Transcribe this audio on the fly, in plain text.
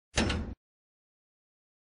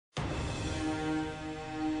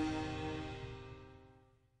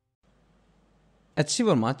H.C.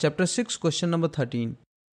 Verma, Chapter 6, Question number 13.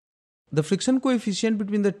 The friction coefficient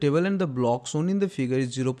between the table and the block shown in the figure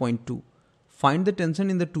is 0.2. Find the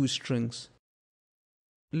tension in the two strings.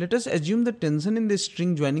 Let us assume the tension in the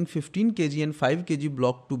string joining 15 kg and 5 kg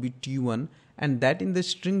block to be T1 and that in the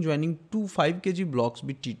string joining two 5 kg blocks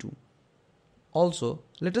be T2. Also,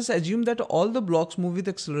 let us assume that all the blocks move with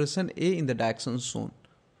acceleration a in the directions shown.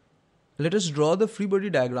 Let us draw the free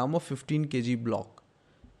body diagram of 15 kg block.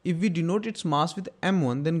 If we denote its mass with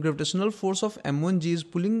m1, then gravitational force of m1g is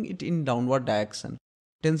pulling it in downward direction.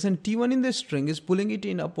 Tension T1 in the string is pulling it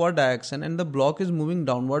in upward direction and the block is moving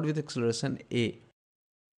downward with acceleration a.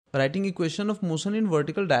 Writing equation of motion in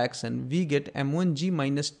vertical direction, we get m1g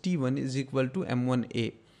minus T1 is equal to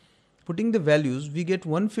m1a. Putting the values, we get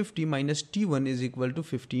 150 minus T1 is equal to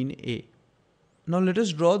 15a. Now let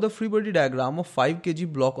us draw the free body diagram of 5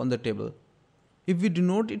 kg block on the table. If we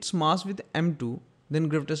denote its mass with m2, then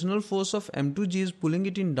gravitational force of m2g is pulling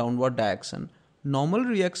it in downward direction. Normal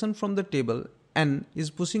reaction from the table, n, is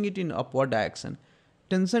pushing it in upward direction.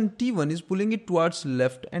 Tension T1 is pulling it towards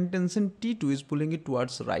left and tension T2 is pulling it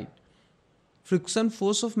towards right. Friction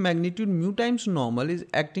force of magnitude mu times normal is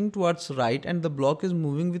acting towards right and the block is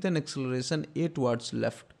moving with an acceleration a towards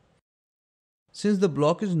left. Since the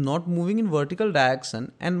block is not moving in vertical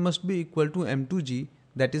direction, n must be equal to m2g,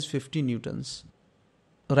 that is 50 newtons.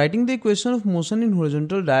 Writing the equation of motion in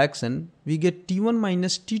horizontal direction, we get T1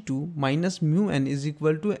 minus T2 minus mu n is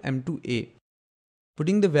equal to m2a.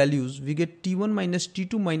 Putting the values, we get T1 minus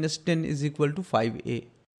T2 minus 10 is equal to 5a.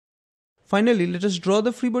 Finally, let us draw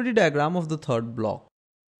the free body diagram of the third block.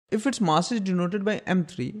 If its mass is denoted by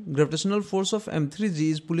m3, gravitational force of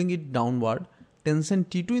m3g is pulling it downward, tension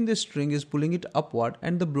T2 in the string is pulling it upward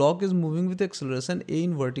and the block is moving with acceleration a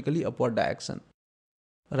in vertically upward direction.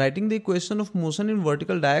 Writing the equation of motion in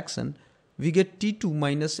vertical direction, we get T2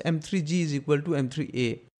 minus m3g is equal to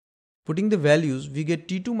m3a. Putting the values, we get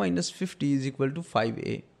T2 minus 50 is equal to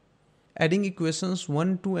 5a. Adding equations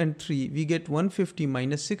 1, 2 and 3, we get 150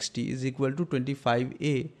 minus 60 is equal to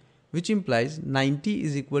 25a, which implies 90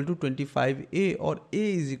 is equal to 25a or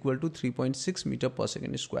a is equal to 3.6 meter per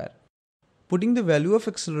second square. Putting the value of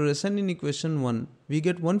acceleration in equation 1, we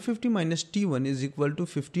get 150 minus T1 is equal to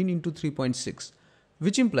 15 into 3.6,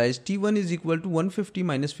 which implies T1 is equal to 150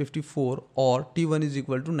 minus 54 or T1 is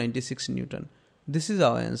equal to 96 Newton. This is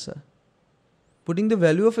our answer. Putting the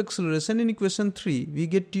value of acceleration in equation 3, we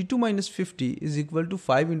get T2 minus 50 is equal to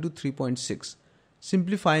 5 into 3.6.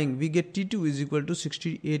 Simplifying, we get T2 is equal to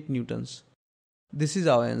 68 newtons. This is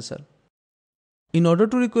our answer. In order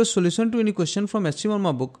to request solution to any question from H.C.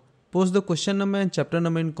 Verma book, post the question number and chapter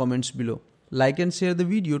number in comments below. Like and share the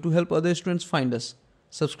video to help other students find us.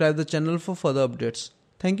 Subscribe the channel for further updates.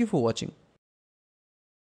 Thank you for watching.